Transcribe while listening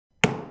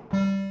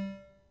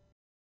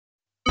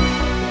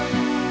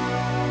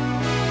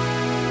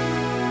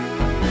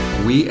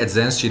We at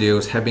Zen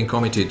Studios have been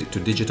committed to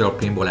digital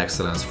pinball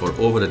excellence for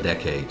over a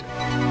decade.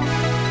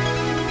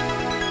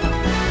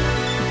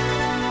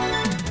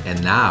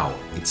 And now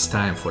it's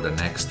time for the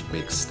next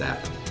big step.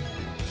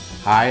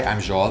 Hi, I'm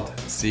Zsolt,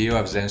 CEO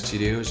of Zen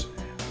Studios.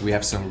 We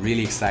have some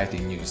really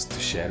exciting news to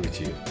share with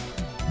you.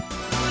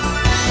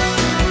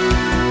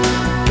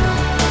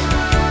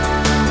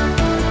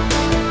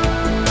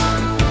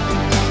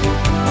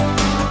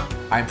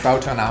 I'm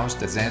proud to announce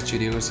that Zen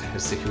Studios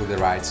has secured the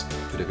rights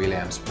to the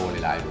Williams and Bally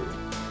library.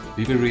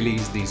 We will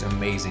release these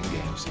amazing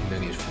games in the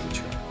near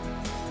future.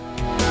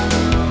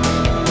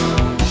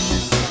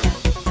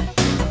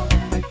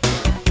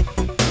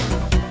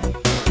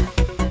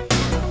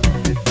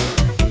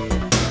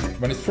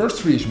 When it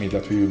first reached me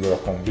that we will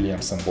work on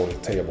Williams and Bally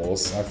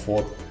tables, I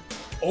thought,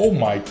 oh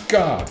my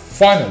god,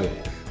 finally!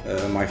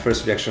 My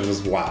first reaction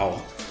was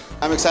wow.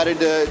 I'm excited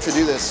to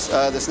do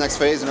this next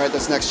phase and write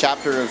this next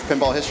chapter of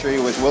pinball history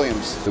with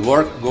Williams. The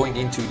work going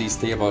into these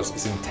tables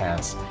is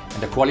intense,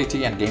 and the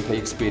quality and gameplay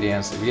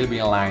experience will be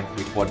in line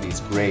with what these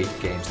great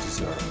games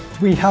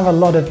deserve. We have a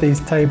lot of these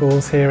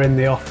tables here in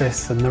the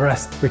office, and the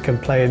rest we can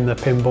play in the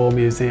pinball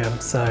museum,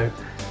 so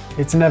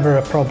it's never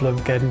a problem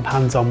getting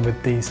hands-on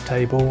with these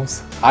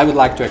tables. I would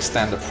like to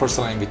extend a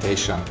personal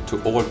invitation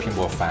to all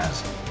pinball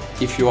fans.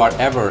 If you are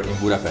ever in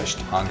Budapest,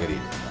 Hungary,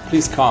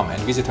 please come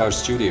and visit our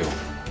studio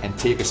and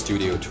take a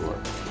studio tour.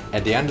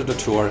 At the end of the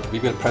tour, we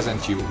will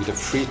present you with a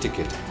free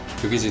ticket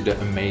to visit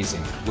the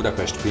amazing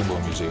Budapest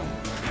Pinball Museum.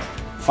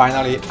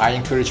 Finally, I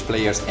encourage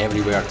players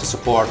everywhere to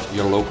support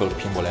your local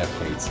pinball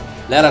arcades.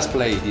 Let us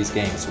play these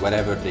games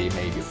wherever they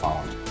may be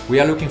found. We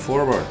are looking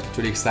forward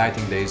to the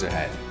exciting days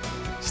ahead.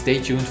 Stay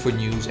tuned for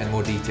news and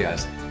more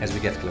details as we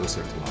get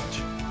closer to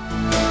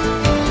launch.